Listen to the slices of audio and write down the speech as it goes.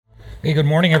Hey, good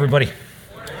morning, everybody.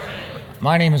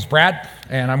 My name is Brad,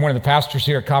 and I'm one of the pastors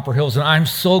here at Copper Hills, and I'm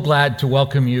so glad to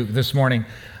welcome you this morning.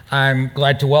 I'm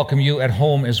glad to welcome you at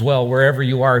home as well, wherever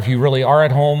you are, if you really are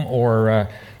at home or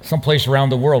someplace around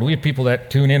the world. We have people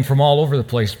that tune in from all over the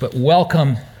place, but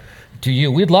welcome to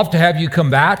you. We'd love to have you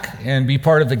come back and be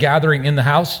part of the gathering in the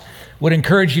house. Would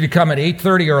encourage you to come at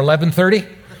 8:30 or 11:30.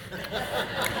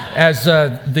 As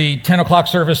the 10 o'clock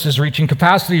service is reaching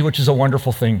capacity, which is a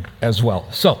wonderful thing as well.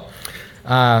 So,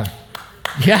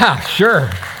 yeah, sure.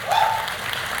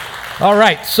 All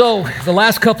right, so the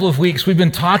last couple of weeks, we've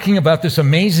been talking about this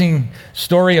amazing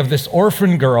story of this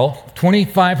orphan girl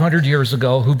 2,500 years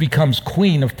ago who becomes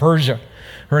queen of Persia.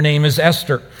 Her name is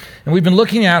Esther. And we've been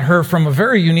looking at her from a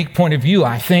very unique point of view,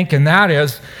 I think, and that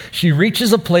is she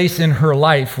reaches a place in her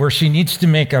life where she needs to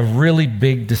make a really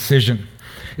big decision.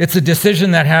 It's a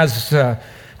decision that has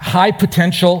high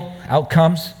potential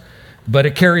outcomes, but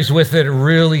it carries with it a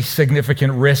really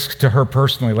significant risk to her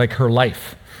personally, like her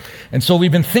life. And so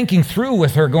we've been thinking through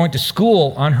with her, going to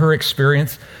school on her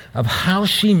experience of how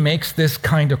she makes this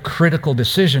kind of critical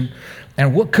decision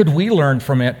and what could we learn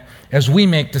from it as we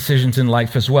make decisions in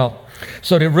life as well.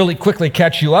 So to really quickly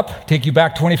catch you up, take you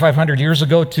back 2,500 years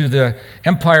ago to the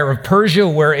Empire of Persia,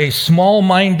 where a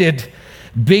small-minded,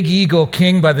 big ego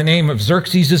king by the name of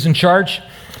Xerxes is in charge.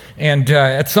 And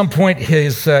at some point,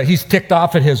 he's ticked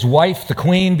off at his wife, the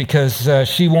queen, because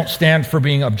she won't stand for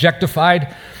being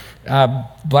objectified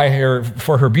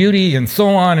for her beauty and so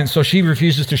on. And so she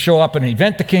refuses to show up at an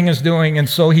event the king is doing, and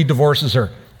so he divorces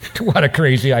her. What a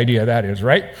crazy idea that is,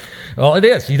 right? Well, it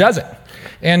is. He does it.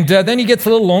 And then he gets a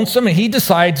little lonesome, and he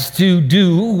decides to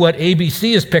do what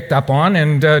ABC has picked up on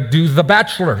and do the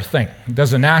Bachelor thing. He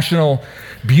does a national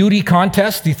beauty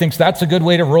contest. He thinks that's a good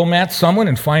way to romance someone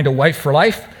and find a wife for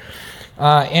life.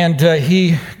 And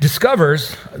he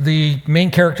discovers the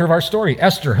main character of our story,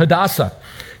 Esther, Hadassah.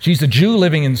 She's a Jew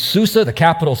living in Susa, the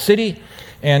capital city,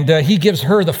 and he gives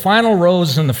her the final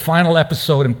rose in the final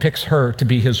episode and picks her to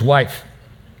be his wife.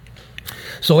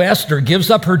 So Esther gives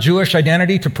up her Jewish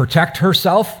identity to protect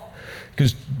herself,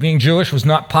 because being Jewish was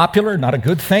not popular, not a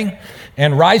good thing,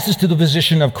 and rises to the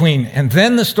position of queen. And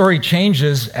then the story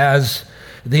changes as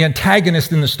the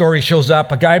antagonist in the story shows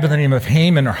up, a guy by the name of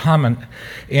Haman or Haman,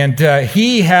 and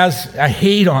he has a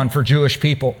hate-on for Jewish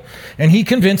people. And he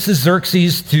convinces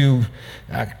Xerxes to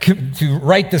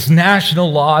write this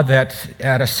national law that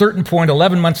at a certain point,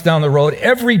 11 months down the road,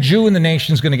 every Jew in the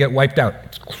nation is going to get wiped out.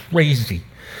 It's crazy.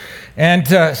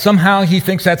 And somehow he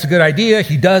thinks that's a good idea.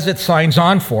 He does it, signs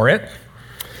on for it.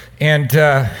 And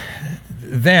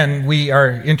then we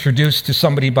are introduced to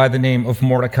somebody by the name of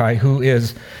Mordecai, who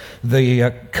is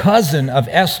the cousin of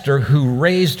Esther who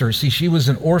raised her. See, she was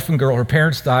an orphan girl. Her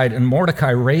parents died, and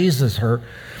Mordecai raises her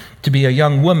to be a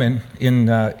young woman in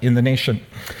the nation.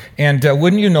 And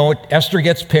wouldn't you know it, Esther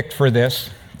gets picked for this,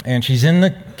 and she's in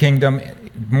the kingdom.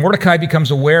 Mordecai becomes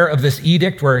aware of this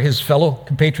edict where his fellow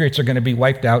compatriots are going to be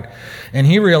wiped out, and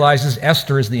he realizes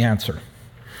Esther is the answer.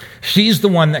 She's the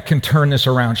one that can turn this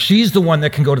around. She's the one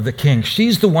that can go to the king.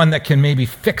 She's the one that can maybe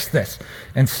fix this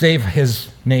and save his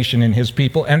nation and his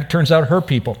people, and it turns out her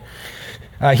people.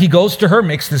 He goes to her,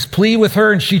 makes this plea with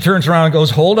her, and she turns around and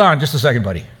goes, "Hold on just a second,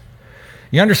 buddy.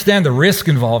 You understand the risk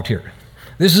involved here.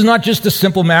 This is not just a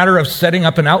simple matter of setting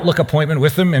up an Outlook appointment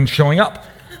with him and showing up.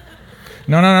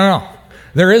 No.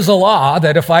 There is a law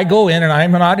that if I go in and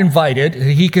I'm not invited,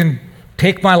 he can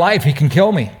take my life, he can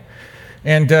kill me.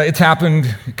 And it's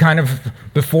happened kind of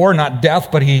before, not death,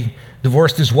 but he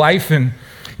divorced his wife. And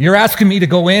you're asking me to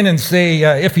go in and say,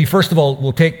 if he first of all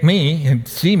will take me and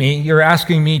see me, you're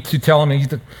asking me to tell him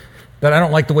that I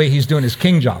don't like the way he's doing his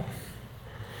king job.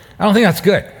 I don't think that's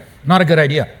good. Not a good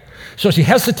idea. So she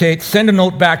hesitates, send a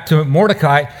note back to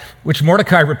Mordecai, which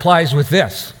Mordecai replies with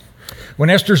this. When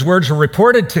Esther's words were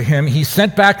reported to him, he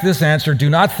sent back this answer: "Do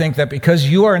not think that because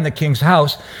you are in the king's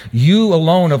house, you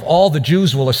alone of all the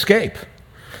Jews will escape.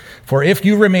 For if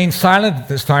you remain silent at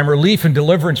this time, relief and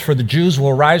deliverance for the Jews will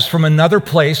arise from another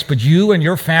place, but you and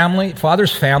your family,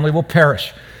 father's family, will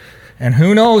perish. And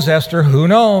who knows, Esther, who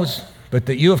knows, but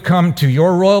that you have come to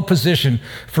your royal position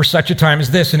for such a time as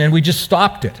this." And then we just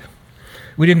stopped it.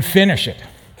 We didn't finish it.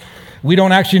 We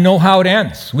don't actually know how it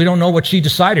ends. We don't know what she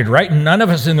decided, right? None of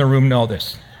us in the room know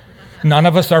this. None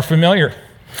of us are familiar.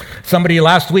 Somebody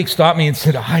last week stopped me and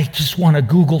said, "I just want to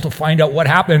Google to find out what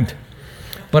happened,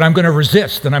 but I'm going to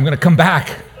resist and I'm going to come back."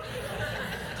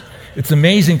 It's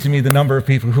amazing to me the number of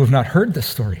people who have not heard this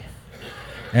story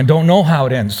and don't know how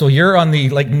it ends. So you're on the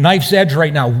knife's edge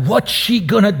right now. What's she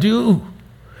going to do?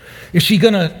 Is she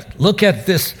going to look at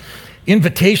this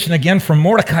invitation again from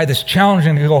Mordecai, this challenge,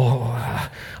 and go,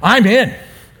 "I'm in.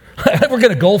 We're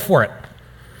going to go for it.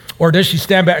 Or does she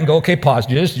stand back and go, okay, pause,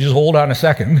 just hold on a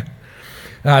second.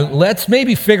 Let's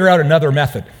maybe figure out another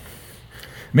method.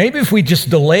 Maybe if we just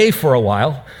delay for a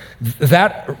while,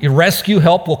 that rescue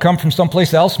help will come from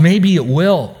someplace else. Maybe it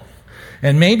will.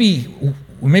 And maybe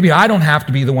I don't have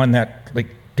to be the one that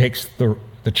takes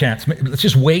the chance. Let's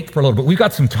just wait for a little bit. We've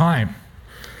got some time.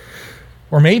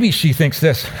 Or maybe she thinks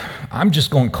this, I'm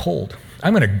just going cold.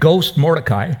 I'm going to ghost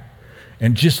Mordecai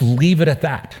and just leave it at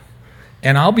that.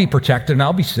 And I'll be protected and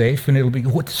I'll be safe and it'll be,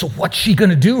 so what's she going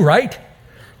to do, right?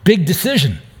 Big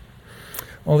decision.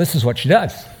 Well, this is what she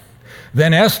does.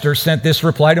 Then Esther sent this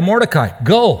reply to Mordecai.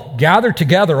 Go, gather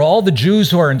together all the Jews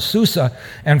who are in Susa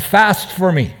and fast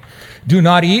for me. Do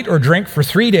not eat or drink for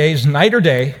 3 days, night or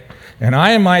day, and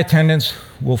I and my attendants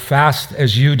will fast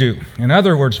as you do. In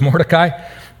other words, Mordecai,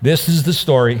 this is the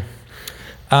story.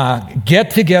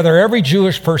 Get together every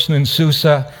Jewish person in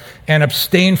Susa and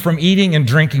abstain from eating and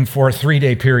drinking for a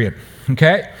 3-day period.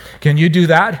 Okay? Can you do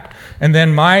that? And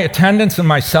then my attendants and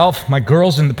myself, my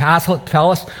girls in the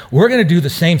palace, we're going to do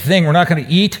the same thing. We're not going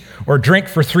to eat or drink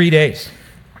for 3 days.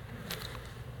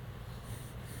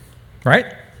 Right?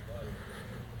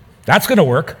 That's going to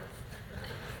work.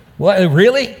 What,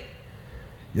 really?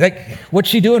 What's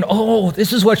she doing? Oh,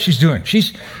 this is what she's doing.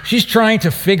 She's trying to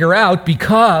figure out,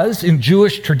 because in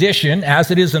Jewish tradition,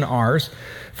 as it is in ours,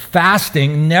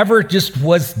 fasting never just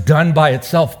was done by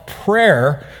itself.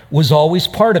 Prayer was always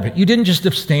part of it. You didn't just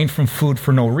abstain from food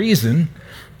for no reason.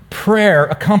 Prayer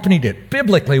accompanied it.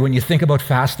 Biblically, when you think about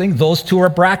fasting, those two are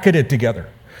bracketed together.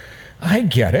 I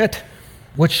get it.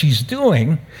 What she's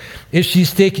doing is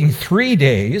she's taking 3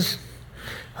 days,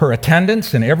 her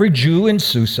attendants and every Jew in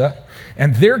Susa,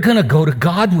 and they're going to go to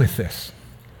God with this.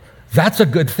 That's a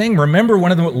good thing. Remember,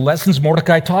 one of the lessons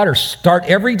Mordecai taught her, start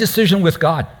every decision with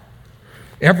God.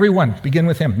 Everyone, begin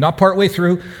with him. Not partway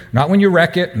through, not when you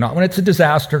wreck it, not when it's a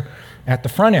disaster, at the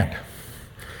front end.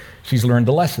 She's learned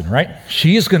the lesson, right?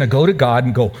 She is going to go to God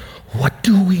and go, what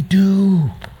do we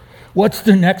do? What's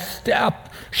the next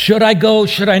step? Should I go?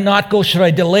 Should I not go? Should I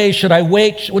delay? Should I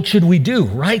wait? What should we do?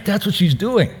 Right? That's what she's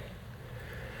doing.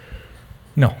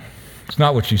 No, it's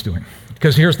not what she's doing.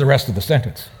 Because here's the rest of the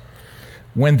sentence.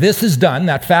 When this is done,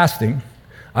 that fasting,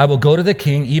 I will go to the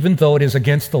king, even though it is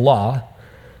against the law,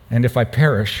 and if I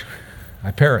perish,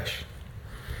 I perish.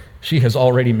 She has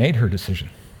already made her decision.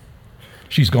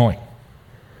 She's going.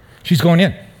 She's going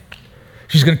in.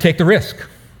 She's going to take the risk.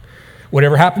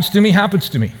 Whatever happens to me, happens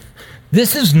to me.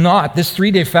 This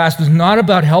 3-day fast is not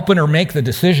about helping her make the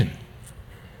decision.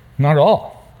 Not at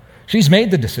all. She's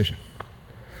made the decision.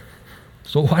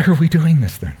 So why are we doing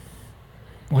this then?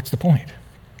 What's the point?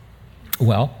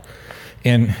 Well,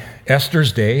 in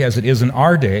Esther's day, as it is in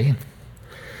our day,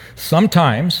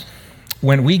 sometimes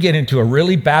when we get into a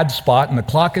really bad spot and the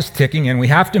clock is ticking and we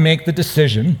have to make the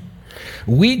decision,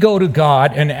 we go to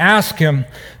God and ask him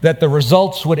that the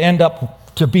results would end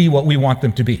up to be what we want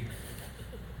them to be.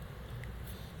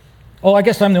 Oh, I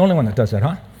guess I'm the only one that does that,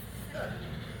 huh?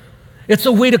 It's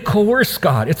a way to coerce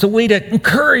God. It's a way to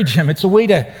encourage him. It's a way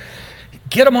to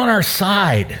get him on our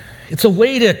side. It's a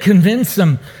way to convince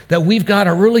him that we've got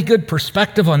a really good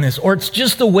perspective on this. Or it's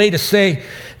just a way to say,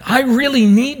 I really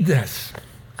need this.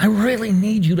 I really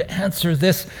need you to answer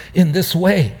this in this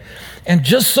way. And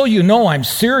just so you know I'm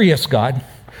serious, God,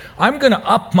 I'm going to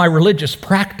up my religious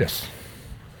practice.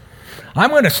 I'm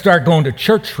going to start going to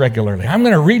church regularly. I'm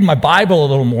going to read my Bible a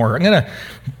little more. I'm going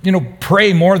to,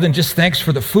 pray more than just thanks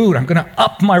for the food. I'm going to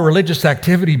up my religious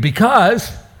activity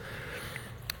because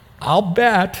I'll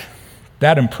bet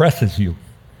that impresses you.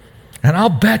 And I'll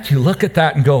bet you look at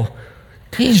that and go,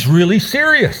 he's really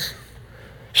serious.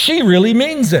 She really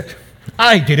means it.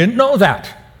 I didn't know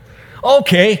that.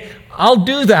 Okay, I'll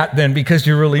do that then because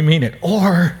you really mean it.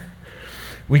 Or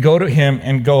we go to him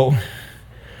and go,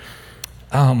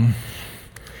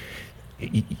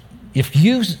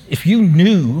 if you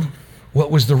knew what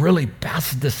was the really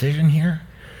best decision here,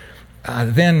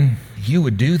 then you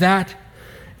would do that.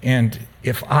 And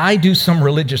if I do some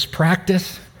religious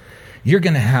practice, you're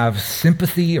going to have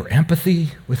sympathy or empathy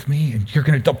with me, and you're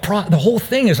going to. The whole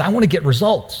thing is, I want to get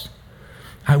results.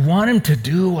 I want him to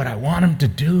do what I want him to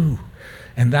do,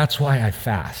 and that's why I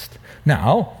fast.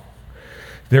 Now,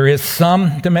 there is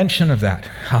some dimension of that.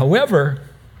 However,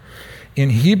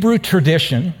 in Hebrew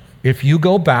tradition, if you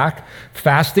go back,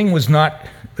 fasting was not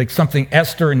like something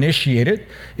Esther initiated.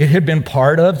 It had been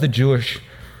part of the Jewish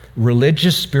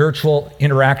religious, spiritual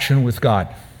interaction with God.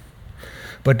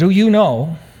 But do you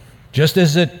know, just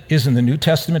as it is in the New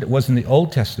Testament, it was in the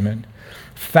Old Testament,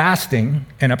 fasting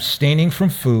and abstaining from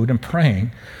food and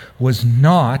praying was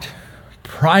not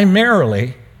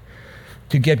primarily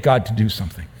to get God to do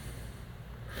something.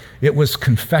 It was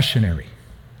confessionary.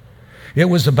 It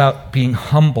was about being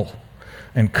humble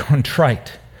and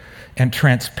contrite and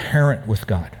transparent with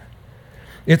God.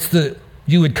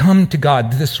 You would come to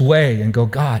God this way and go,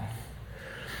 God,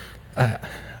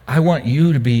 I want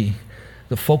you to be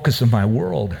the focus of my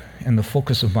world and the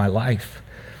focus of my life.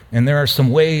 And there are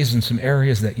some ways and some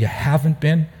areas that you haven't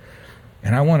been,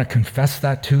 and I want to confess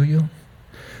that to you.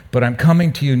 But I'm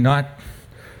coming to you not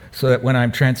so that when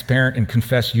I'm transparent and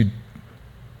confess, you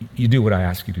do what I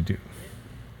ask you to do.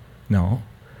 No,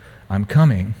 I'm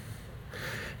coming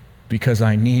because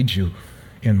I need you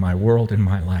in my world, in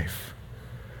my life,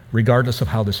 regardless of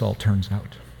how this all turns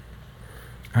out.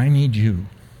 I need you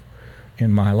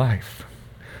in my life.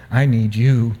 I need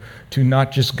you to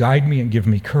not just guide me and give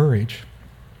me courage,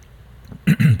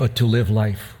 but to live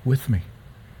life with me.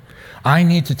 I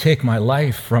need to take my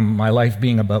life from my life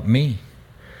being about me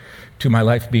to my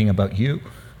life being about you,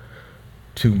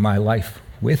 to my life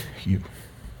with you.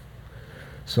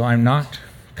 So I'm not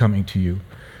coming to you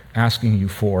asking you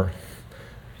for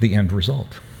the end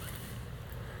result.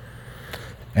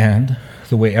 And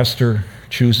the way Esther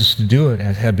chooses to do it,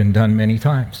 as had been done many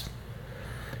times,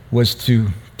 was to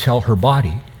tell her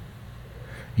body,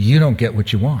 you don't get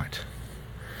what you want.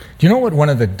 Do you know what one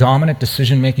of the dominant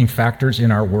decision-making factors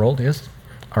in our world is?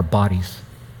 Our bodies.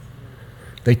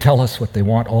 They tell us what they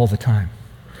want all the time.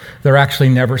 They're actually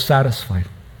never satisfied.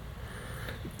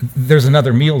 There's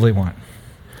another meal they want.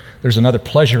 There's another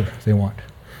pleasure they want.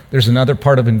 There's another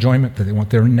part of enjoyment that they want.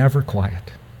 They're never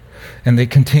quiet. And they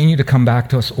continue to come back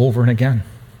to us over and again.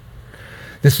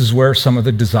 This is where some of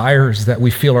the desires that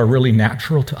we feel are really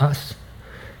natural to us,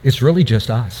 it's really just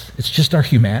us. It's just our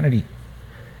humanity.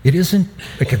 It isn't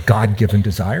like a God-given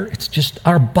desire. It's just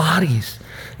our bodies.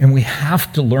 And we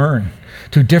have to learn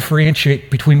to differentiate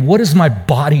between what is my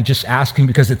body just asking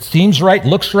because it seems right,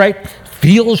 looks right,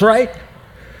 feels right,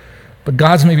 but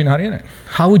God's maybe not in it.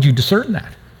 How would you discern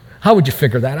that? How would you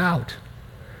figure that out?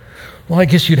 Well, I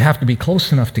guess you'd have to be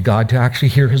close enough to God to actually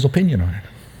hear his opinion on it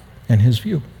and his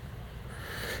view.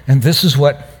 And this is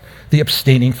what the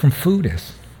abstaining from food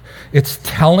is. It's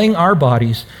telling our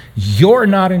bodies, you're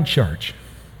not in charge.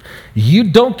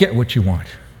 You don't get what you want.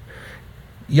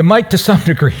 You might to some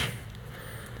degree,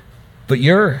 but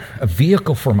you're a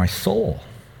vehicle for my soul.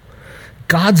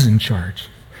 God's in charge.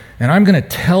 And I'm going to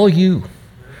tell you,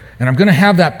 and I'm going to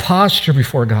have that posture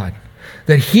before God,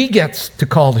 that he gets to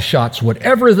call the shots,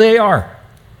 whatever they are.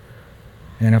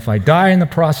 And if I die in the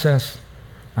process,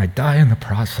 I die in the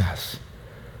process.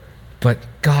 But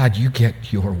God, you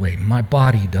get your way. My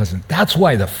body doesn't. That's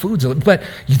why the food's... But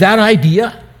that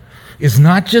idea is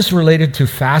not just related to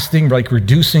fasting, like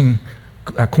reducing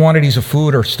quantities of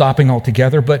food or stopping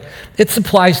altogether, but it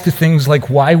applies to things like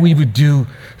why we would do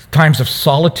times of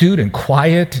solitude and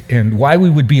quiet, and why we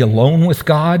would be alone with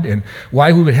God, and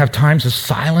why we would have times of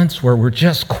silence where we're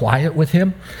just quiet with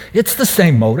him. It's the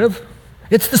same motive.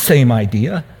 It's the same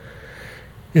idea.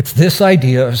 It's this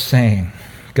idea of saying,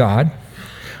 God,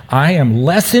 I am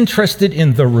less interested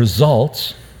in the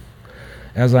results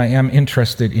as I am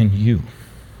interested in you.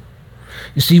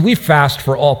 You see, we fast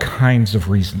for all kinds of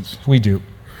reasons. We do.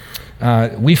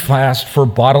 We fast for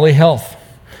bodily health.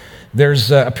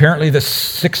 There's apparently the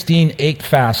 16-8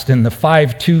 fast and the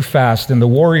 5-2 fast and the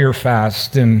warrior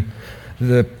fast and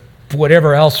the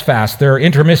whatever else fast. There are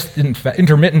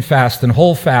intermittent fasts and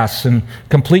whole fasts and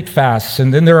complete fasts.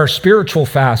 And then there are spiritual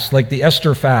fasts like the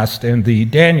Esther fast and the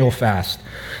Daniel fast.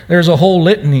 There's a whole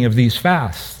litany of these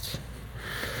fasts.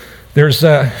 There's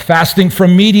fasting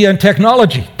from media and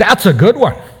technology. That's a good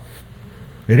one.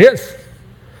 It is.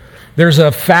 There's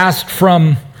a fast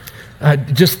from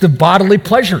just the bodily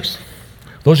pleasures.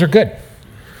 Those are good.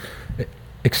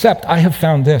 Except I have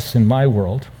found this in my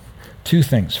world, two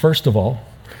things. First of all,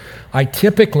 I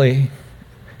typically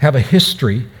have a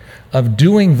history of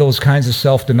doing those kinds of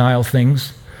self-denial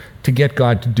things to get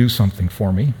God to do something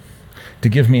for me, to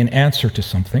give me an answer to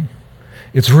something.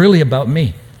 It's really about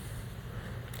me.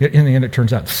 In the end, it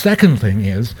turns out. The second thing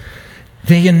is,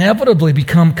 they inevitably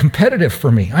become competitive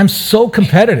for me. I'm so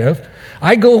competitive.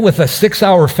 I go with a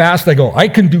 6-hour fast. I go, I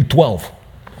can do 12.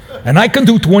 And I can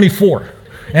do 24.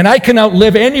 And I can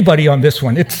outlive anybody on this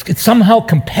one. It's somehow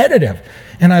competitive.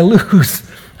 And I lose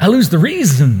the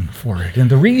reason for it.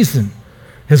 And the reason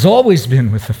has always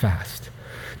been with the fast.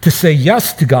 To say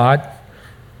yes to God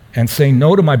and say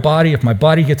no to my body if my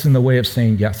body gets in the way of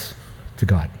saying yes to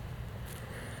God.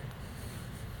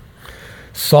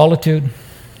 Solitude,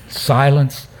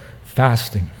 silence,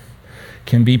 fasting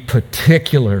can be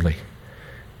particularly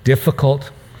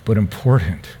difficult but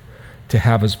important to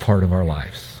have as part of our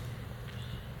lives.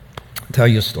 I'll tell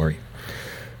you a story.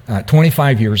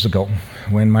 25 years ago,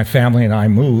 when my family and I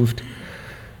moved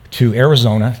to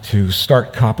Arizona to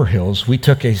start Copper Hills, we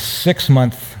took a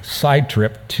 6-month side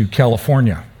trip to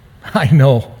California. I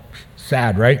know,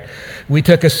 sad, right? We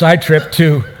took a side trip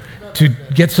to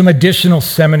get some additional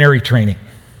seminary training.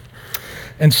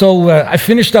 And so I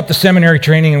finished up the seminary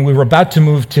training, and we were about to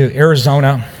move to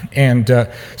Arizona, and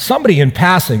somebody in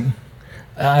passing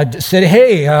said,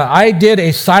 hey, I did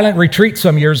a silent retreat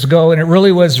some years ago, and it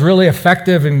really was really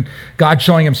effective in God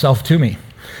showing himself to me.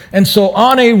 And so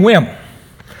on a whim,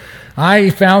 I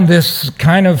found this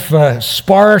kind of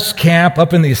sparse camp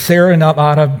up in the Sierra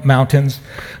Nevada mountains,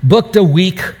 booked a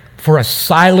week for a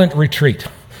silent retreat.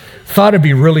 Thought it'd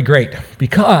be really great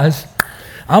because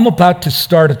I'm about to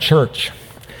start a church,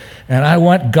 and I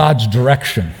want God's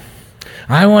direction.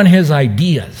 I want his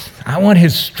ideas. I want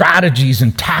his strategies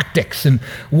and tactics. And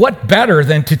what better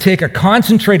than to take a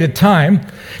concentrated time,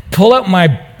 pull out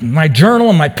my journal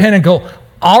and my pen and go,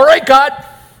 all right, God,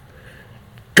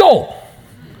 go.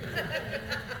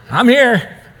 I'm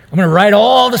here. I'm going to write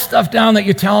all the stuff down that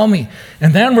you tell me.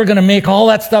 And then we're going to make all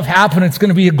that stuff happen. It's going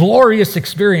to be a glorious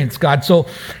experience, God. So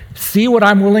see what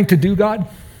I'm willing to do, God?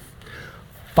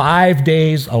 5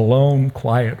 days alone,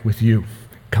 quiet with you.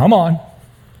 Come on.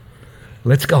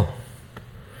 Let's go.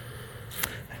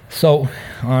 So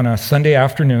on a Sunday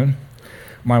afternoon,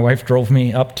 my wife drove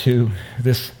me up to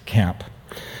this camp.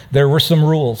 There were some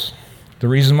rules. The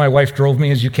reason my wife drove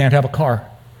me is you can't have a car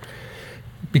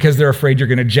because they're afraid you're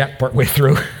going to jet partway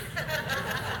through.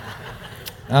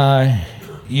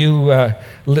 You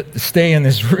stay in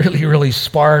this really, really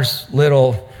sparse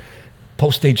little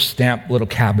postage stamp little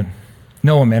cabin.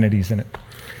 No amenities in it.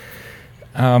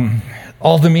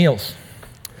 All the meals.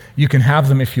 You can have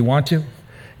them if you want to.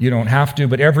 You don't have to,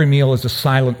 but every meal is a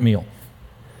silent meal.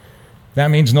 That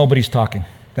means nobody's talking.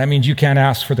 That means you can't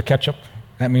ask for the ketchup.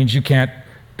 That means you can't,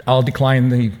 I'll decline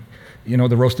the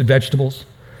roasted vegetables.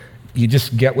 You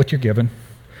just get what you're given.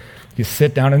 You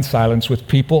sit down in silence with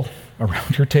people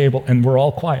around your table, and we're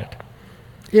all quiet.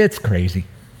 It's crazy.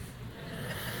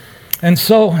 And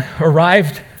so,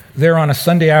 arrived there on a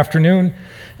Sunday afternoon.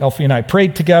 Elfie and I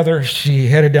prayed together. She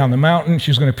headed down the mountain.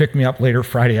 She was going to pick me up later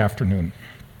Friday afternoon.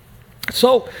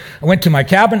 So I went to my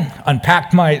cabin,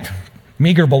 unpacked my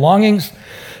meager belongings,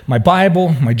 my Bible,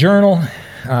 my journal,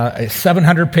 a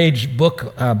 700-page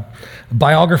book,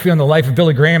 biography on the life of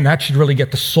Billy Graham. That should really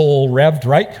get the soul revved,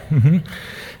 right? Mm-hmm.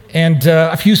 And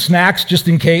a few snacks just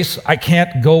in case. I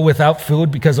can't go without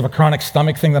food because of a chronic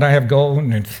stomach thing that I have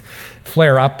going and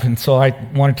flare up. And so I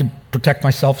wanted to protect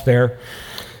myself there.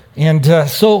 And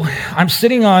so I'm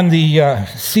sitting on the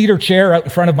cedar chair out in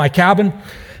front of my cabin,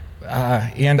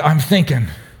 and I'm thinking,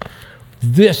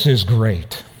 this is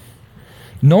great.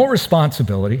 No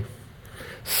responsibility,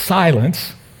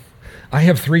 silence. I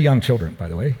have 3 young children, by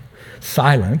the way.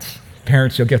 Silence.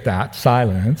 Parents, you'll get that.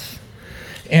 Silence.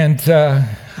 And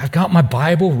I've got my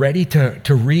Bible ready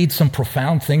to read some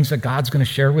profound things that God's going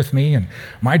to share with me, and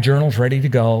my journal's ready to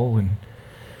go. And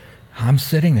I'm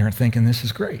sitting there thinking, this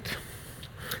is great.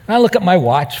 And I look at my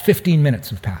watch, 15 minutes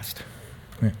have passed.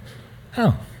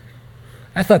 Oh,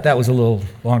 I thought that was a little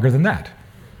longer than that.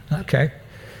 Okay.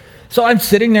 So I'm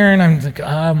sitting there and I'm like,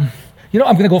 I'm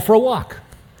going to go for a walk.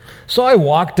 So I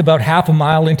walked about half a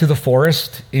mile into the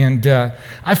forest, and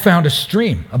I found a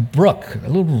stream, a brook, a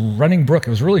little running brook. It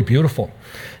was really beautiful.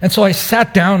 And so I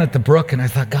sat down at the brook and I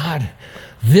thought, God,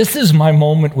 this is my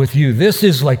moment with you. This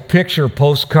is like picture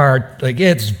postcard. Like,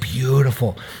 it's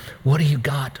beautiful. What do you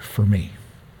got for me?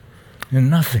 And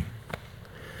nothing.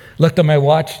 Looked at my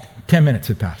watch, 10 minutes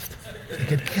had passed.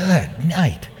 Thinking, good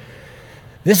night.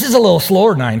 This is a little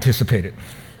slower than I anticipated.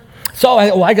 So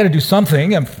I got to do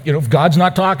something. If God's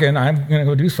not talking, I'm going to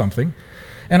go do something.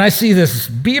 And I see this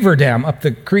beaver dam up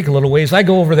the creek a little ways. I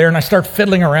go over there and I start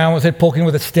fiddling around with it, poking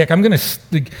with a stick. I'm going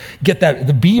to get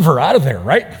the beaver out of there,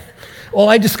 right? Well,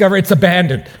 I discover it's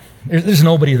abandoned. There's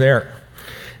nobody there.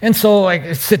 And so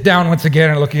I sit down once again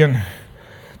and look again.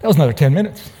 That was another 10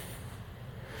 minutes.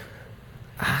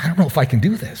 I don't know if I can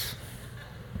do this.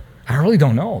 I really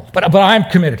don't know. But I'm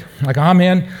committed. Like, I'm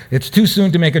in. It's too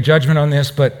soon to make a judgment on this,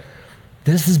 but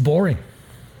this is boring.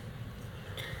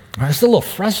 It's a little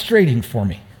frustrating for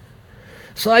me.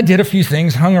 So I did a few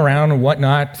things, hung around and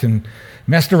whatnot, and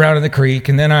messed around in the creek.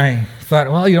 And then I thought,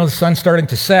 well, the sun's starting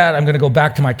to set. I'm going to go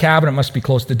back to my cabin. It must be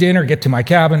close to dinner. Get to my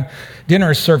cabin.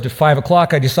 Dinner is served at 5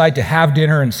 o'clock. I decide to have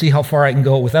dinner and see how far I can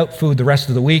go without food the rest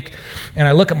of the week. And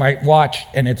I look at my watch,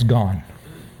 and it's gone.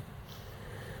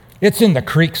 It's in the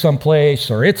creek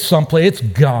someplace, or it's someplace. It's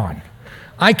gone.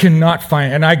 I cannot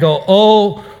find it. And I go,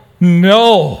 oh,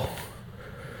 no.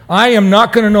 I am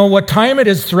not going to know what time it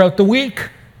is throughout the week.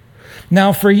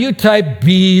 Now, for you type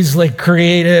Bs, like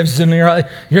creatives, and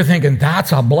you're thinking,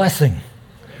 that's a blessing.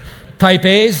 Type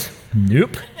As,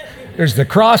 nope. There's the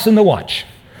cross and the watch.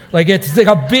 Like, it's like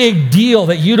a big deal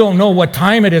that you don't know what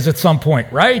time it is at some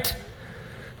point, right?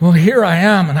 Well, here I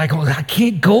am, and I go, I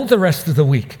can't go the rest of the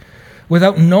week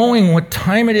without knowing what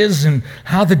time it is and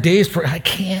how the days. I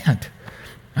can't.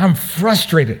 I'm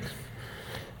frustrated.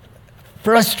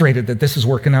 Frustrated that this is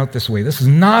working out this way. This is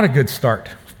not a good start.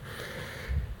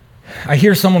 I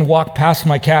hear someone walk past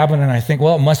my cabin, and I think,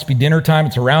 well, it must be dinner time.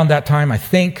 It's around that time, I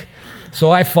think.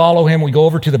 So I follow him. We go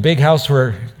over to the big house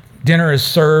where dinner is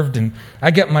served, and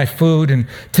I get my food. And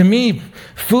to me,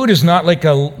 food is not like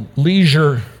a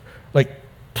leisure, like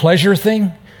pleasure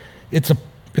thing. It's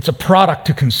a product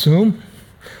to consume.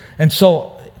 And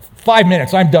so 5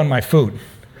 minutes, I'm done my food.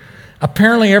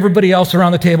 Apparently, everybody else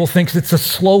around the table thinks it's a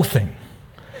slow thing.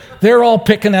 They're all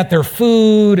picking at their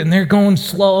food, and they're going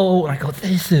slow. And I go,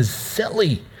 this is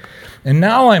silly. And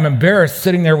now I'm embarrassed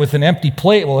sitting there with an empty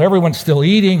plate while everyone's still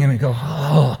eating. And I go,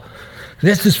 oh,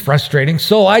 this is frustrating.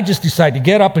 So I just decide to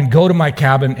get up and go to my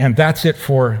cabin, and that's it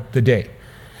for the day.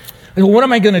 I go, what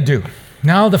am I going to do?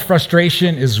 Now the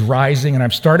frustration is rising, and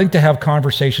I'm starting to have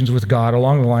conversations with God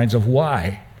along the lines of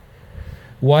why?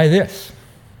 Why this?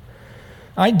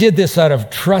 I did this out of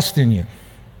trust in you.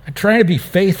 I'm trying to be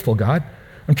faithful, God.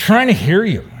 I'm trying to hear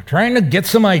you. I'm trying to get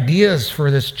some ideas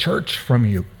for this church from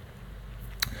you.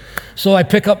 So I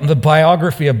pick up the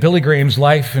biography of Billy Graham's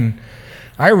life, and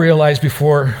I realize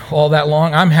before all that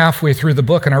long, I'm halfway through the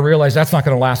book, and I realize that's not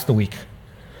going to last the week.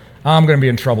 I'm going to be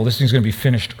in trouble. This thing's going to be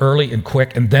finished early and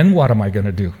quick, and then what am I going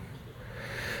to do?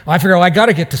 I figure, I got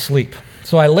to get to sleep.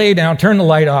 So I lay down, turn the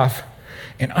light off,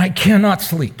 and I cannot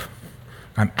sleep.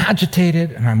 I'm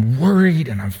agitated, and I'm worried,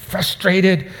 and I'm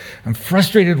frustrated. I'm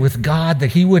frustrated with God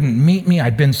that he wouldn't meet me.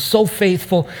 I've been so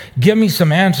faithful. Give me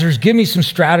some answers. Give me some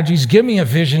strategies. Give me a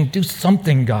vision. Do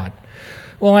something, God.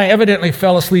 Well, I evidently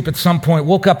fell asleep at some point,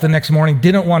 woke up the next morning,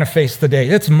 didn't want to face the day.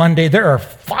 It's Monday. There are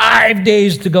 5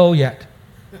 days to go yet.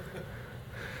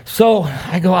 So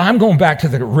I go, I'm going back to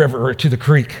the river or to the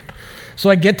creek. So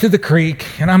I get to the creek,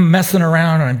 and I'm messing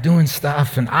around, and I'm doing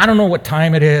stuff, and I don't know what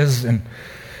time it is, and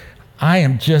I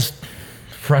am just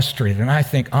frustrated, and I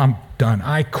think, I'm done.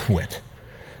 I quit.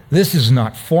 This is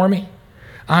not for me.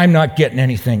 I'm not getting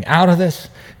anything out of this.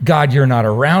 God, you're not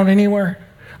around anywhere.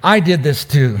 I did this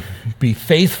to be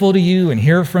faithful to you and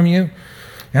hear from you.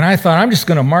 And I thought, I'm just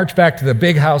going to march back to the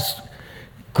big house,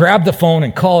 grab the phone,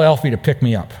 and call Alfie to pick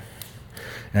me up.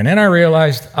 And then I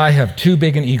realized I have too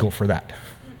big an ego for that.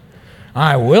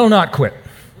 I will not quit.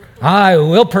 I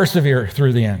will persevere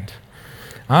through the end.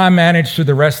 I managed through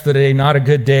the rest of the day, not a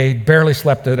good day, barely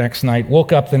slept the next night,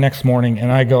 woke up the next morning,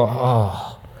 and I go,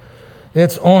 oh,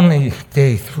 it's only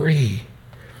day 3.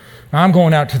 I'm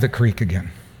going out to the creek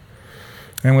again.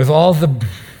 And with all the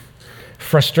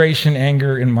frustration,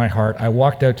 anger in my heart, I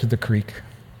walked out to the creek.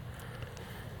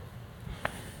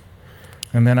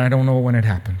 And then I don't know when it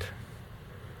happened.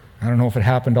 I don't know if it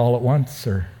happened all at once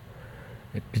or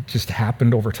it just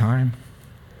happened over time.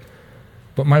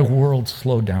 But my world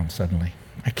slowed down suddenly.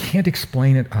 I can't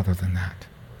explain it other than that.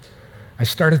 I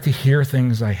started to hear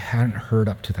things I hadn't heard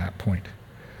up to that point.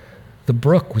 The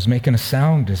brook was making a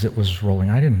sound as it was rolling.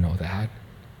 I didn't know that.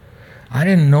 I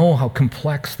didn't know how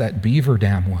complex that beaver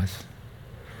dam was.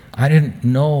 I didn't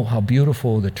know how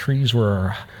beautiful the trees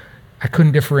were. I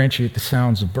couldn't differentiate the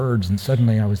sounds of birds, and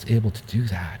suddenly I was able to do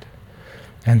that.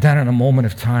 And then in a moment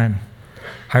of time,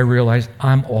 I realized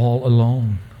I'm all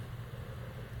alone.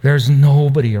 There's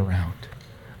nobody around.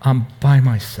 I'm by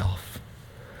myself.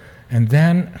 And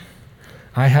then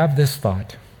I have this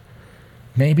thought.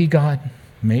 Maybe God,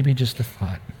 maybe just a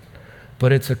thought,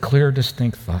 but it's a clear,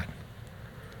 distinct thought.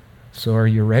 So are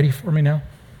you ready for me now?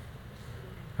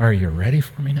 Are you ready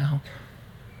for me now?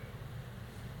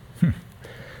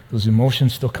 Those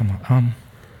emotions still come up. And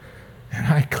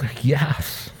I click,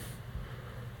 yes,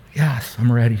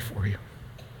 I'm ready for you.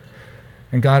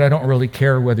 And God, I don't really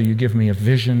care whether you give me a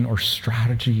vision or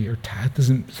strategy or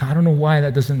I don't know why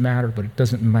that doesn't matter, but it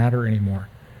doesn't matter anymore.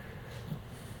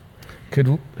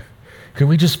 Could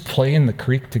we just play in the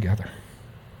creek together?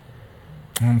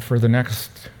 For the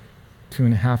next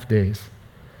 2.5 days,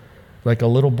 like a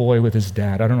little boy with his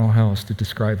dad. I don't know how else to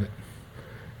describe it.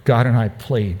 God and I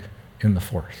played in the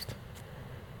forest.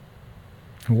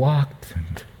 We walked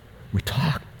and we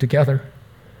talked together.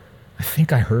 I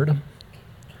think I heard him.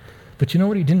 But you know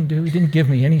what he didn't do? He didn't give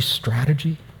me any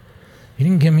strategy. He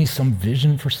didn't give me some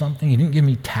vision for something. He didn't give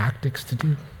me tactics to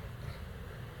do.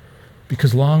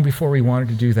 Because long before he wanted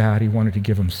to do that, he wanted to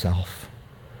give himself.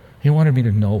 He wanted me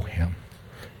to know him,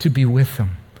 to be with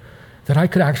him, that I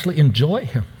could actually enjoy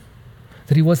him.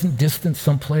 that he wasn't distant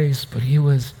someplace, but he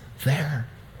was there.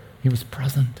 He was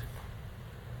present.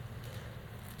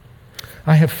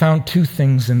 I have found two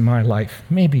things in my life,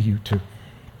 maybe you too,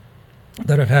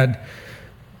 that have had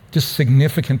just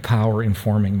significant power in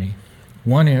forming me.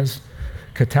 One is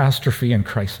catastrophe and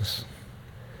crisis.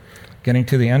 Getting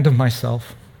to the end of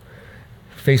myself,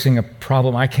 facing a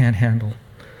problem I can't handle,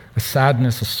 a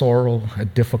sadness, a sorrow, a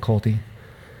difficulty,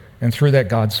 and through that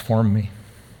God's formed me.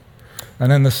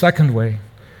 And then the second way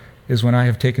is when I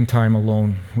have taken time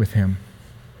alone with him.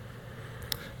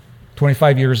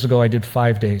 25 years ago, I did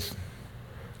 5 days.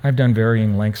 I've done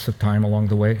varying lengths of time along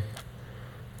the way.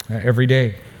 Every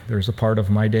day, there's a part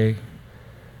of my day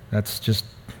that's just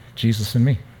Jesus and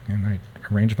me, and I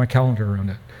arrange my calendar around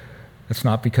it. It's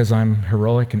not because I'm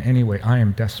heroic in any way. I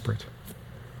am desperate.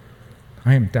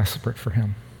 I am desperate for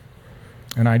him.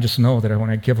 And I just know that when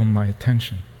I give him my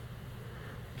attention,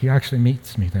 he actually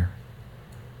meets me there.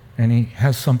 And he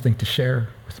has something to share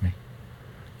with me.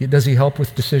 Does he help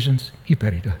with decisions? You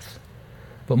bet he does.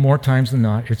 But more times than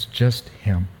not, it's just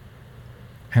him.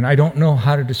 And I don't know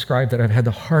how to describe that. I've had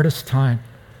the hardest time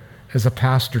as a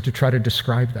pastor to try to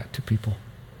describe that to people.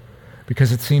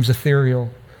 Because it seems ethereal.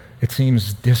 It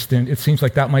seems distant. It seems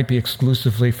like that might be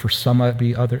exclusively for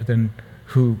somebody other than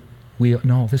who we...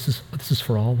 No, this is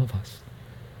for all of us.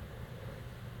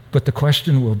 But the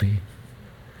question will be,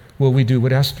 will we do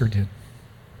what Esther did?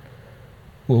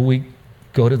 Will we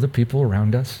go to the people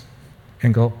around us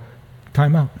and go,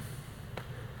 time out.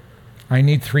 I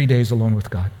need 3 days alone with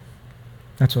God.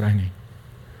 That's what I need.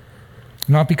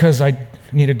 Not because I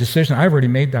need a decision. I already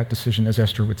made that decision, as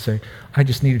Esther would say. I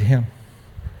just needed him.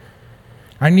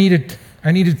 I needed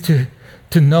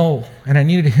to know, and I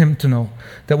needed him to know,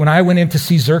 that when I went in to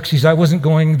see Xerxes, I wasn't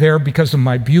going there because of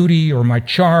my beauty or my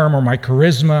charm or my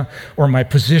charisma or my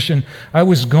position. I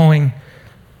was going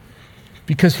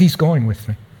because he's going with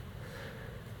me.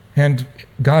 And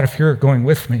God, if you're going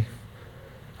with me,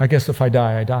 I guess if I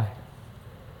die, I die.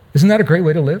 Isn't that a great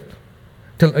way to live?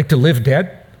 To live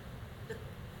dead?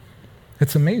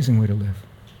 It's an amazing way to live.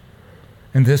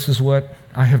 And this is what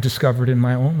I have discovered in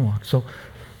my own walk. So,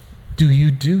 do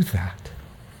you do that?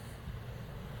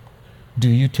 Do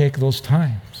you take those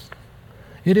times?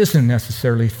 It isn't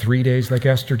necessarily 3 days like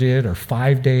Esther did or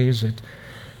 5 days.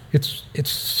 It's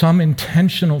some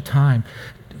intentional time.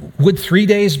 Would 3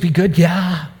 days be good?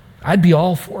 Yeah, I'd be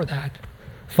all for that.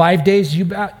 5 days, you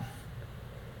bet.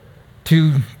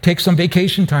 To take some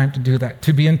vacation time to do that,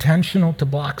 to be intentional, to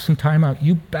block some time out,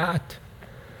 you bet.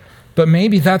 But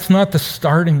maybe that's not the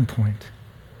starting point.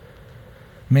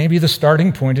 Maybe the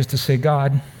starting point is to say,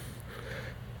 God,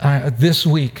 this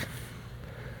week,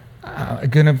 I'm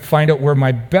going to find out where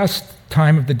my best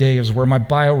time of the day is, where my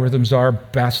biorhythms are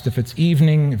best, if it's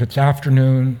evening, if it's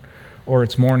afternoon, or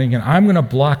it's morning, and I'm going to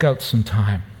block out some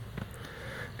time.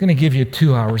 I'm going to give you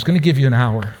 2 hours, going to give you an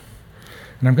hour,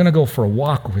 and I'm going to go for a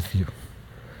walk with you.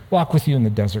 Walk with you in the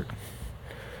desert.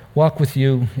 Walk with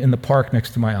you in the park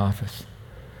next to my office.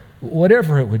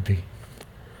 Whatever it would be.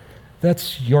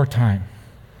 That's your time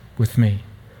with me.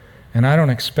 And I don't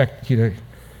expect you to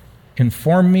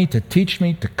inform me, to teach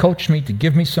me, to coach me, to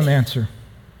give me some answer.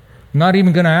 I'm not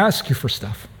even going to ask you for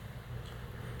stuff.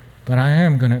 But I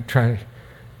am going to try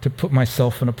to put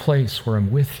myself in a place where I'm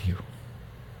with you.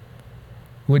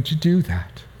 Would you do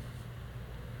that?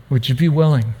 Would you be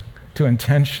willing to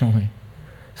intentionally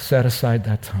set aside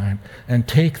that time and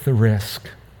take the risk?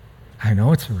 I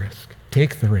know it's a risk.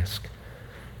 Take the risk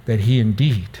that he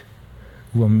indeed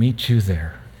will meet you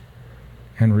there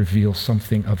and reveal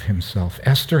something of himself.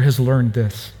 Esther has learned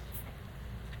this.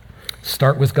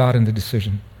 Start with God in the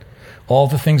decision. All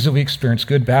the things that we experience,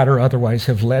 good, bad, or otherwise,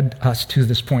 have led us to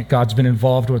this point. God's been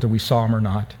involved whether we saw him or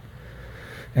not.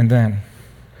 And then,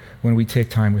 when we take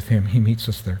time with him, he meets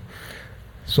us there.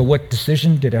 So what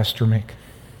decision did Esther make?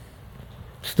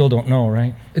 Still don't know,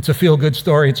 right? It's a feel-good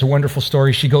story. It's a wonderful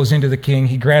story. She goes into the king.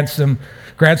 He grants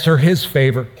her his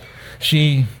favor.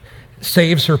 She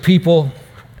saves her people.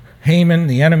 Haman,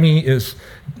 the enemy, is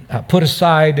put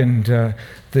aside, and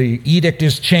the edict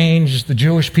is changed. The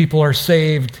Jewish people are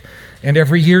saved. And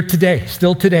every year today,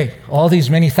 still today, all these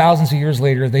many thousands of years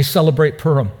later, they celebrate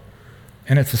Purim.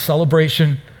 And it's a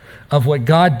celebration of what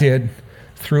God did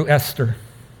through Esther.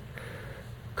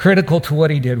 Critical to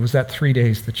what he did was that 3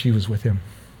 days that she was with him.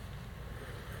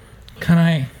 Can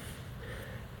I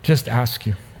just ask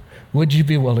you, would you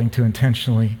be willing to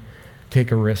intentionally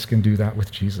take a risk and do that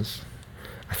with Jesus?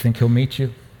 I think he'll meet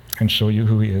you and show you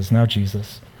who he is. Now,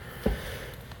 Jesus,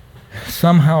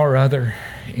 somehow or other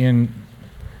in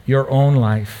your own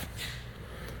life,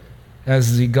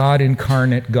 as the God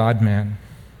incarnate God-man,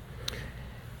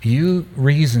 You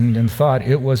reasoned and thought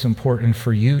it was important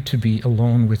for you to be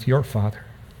alone with your Father.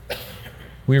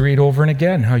 We read over and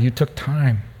again how you took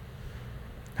time,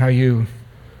 how you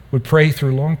would pray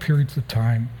through long periods of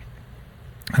time,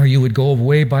 how you would go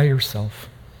away by yourself.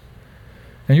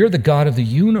 And you're the God of the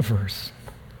universe,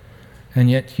 and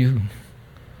yet you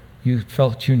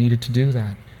felt you needed to do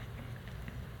that.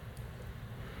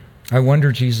 I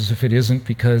wonder, Jesus, if it isn't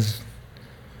because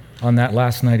on that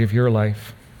last night of your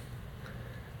life,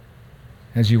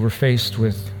 as you were faced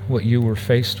with what you were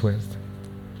faced with,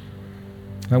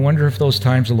 I wonder if those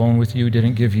times alone with you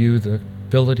didn't give you the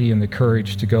ability and the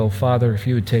courage to go, Father, if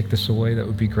you would take this away, that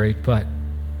would be great, but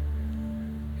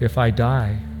if I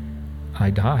die, I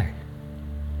die.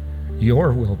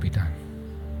 Your will be done,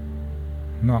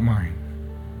 not mine.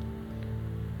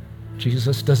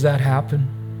 Jesus, does that happen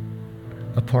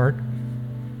apart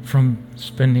from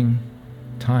spending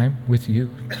time with you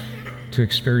to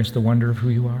experience the wonder of who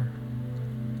you are?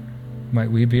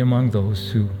 Might we be among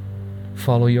those who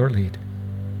follow your lead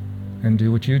and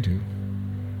do what you do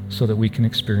so that we can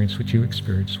experience what you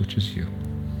experience, which is you.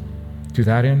 To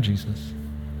that end, Jesus,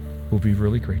 we'll be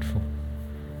really grateful,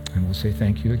 and we'll say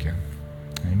thank you again.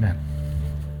 Amen.